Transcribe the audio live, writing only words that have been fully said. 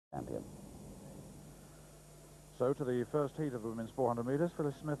champion. So to the first heat of the women's 400 metres,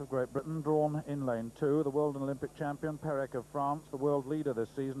 Phyllis Smith of Great Britain drawn in lane 2, the world and Olympic champion Perec of France, the world leader this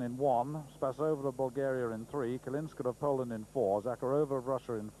season in 1, Spasova of Bulgaria in 3, Kalinska of Poland in 4, Zakharova of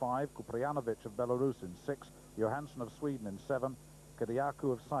Russia in 5, Kuprianovic of Belarus in 6, Johansson of Sweden in 7,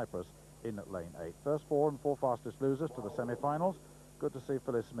 Kadiakou of Cyprus in lane 8. First 4 and 4 fastest losers to the semi-finals. Good to see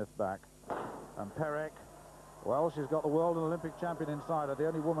Phyllis Smith back. And Perec, well, she's got the world and Olympic champion inside her, the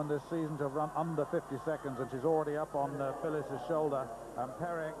only woman this season to have run under 50 seconds, and she's already up on Phyllis's shoulder, and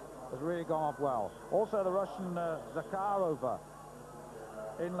Perec has really gone off well. Also, the Russian Zakharova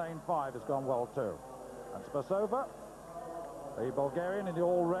in lane 5 has gone well too. And Spasova, the Bulgarian in the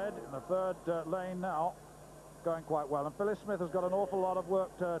all-red, in the third lane now, going quite well. And Phyllis Smith has got an awful lot of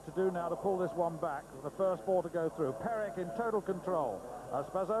work to do now to pull this one back. The first 4 to go through. Perec in total control.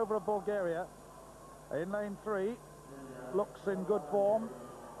 Spasova of Bulgaria in lane 3 looks in good form.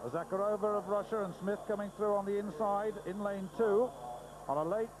 Zakharova of Russia and Smith coming through on the inside in lane 2 on a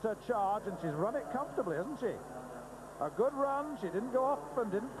late charge, and she's run it comfortably, hasn't she? A good run. She didn't go off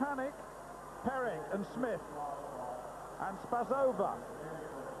and didn't panic. Perec and Smith and Spasova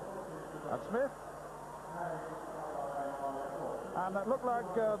and Smith, and it looked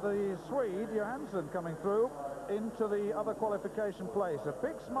like the Swede Johansson coming through into the other qualification place. A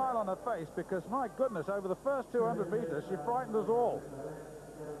big smile on her face, because my goodness, over the first 200 meters she frightened us all.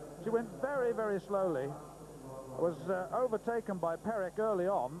 She went very, very slowly, was overtaken by Perec early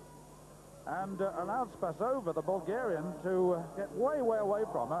on, and allowed Spasova, the Bulgarian, to get way, way away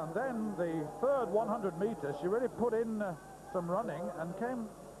from her. And then the third 100 meters she really put in some running and came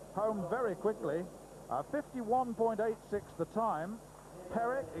home very quickly. 51.86 the time.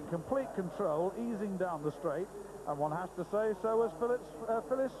 Perec in complete control, easing down the straight, and one has to say so was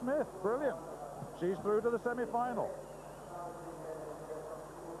Phyllis Smith. Brilliant. She's through to the semi-final.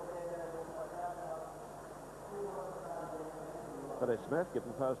 Phyllis Smith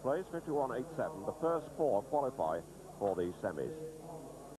given first place, 51.87. The first 4 qualify for the semis.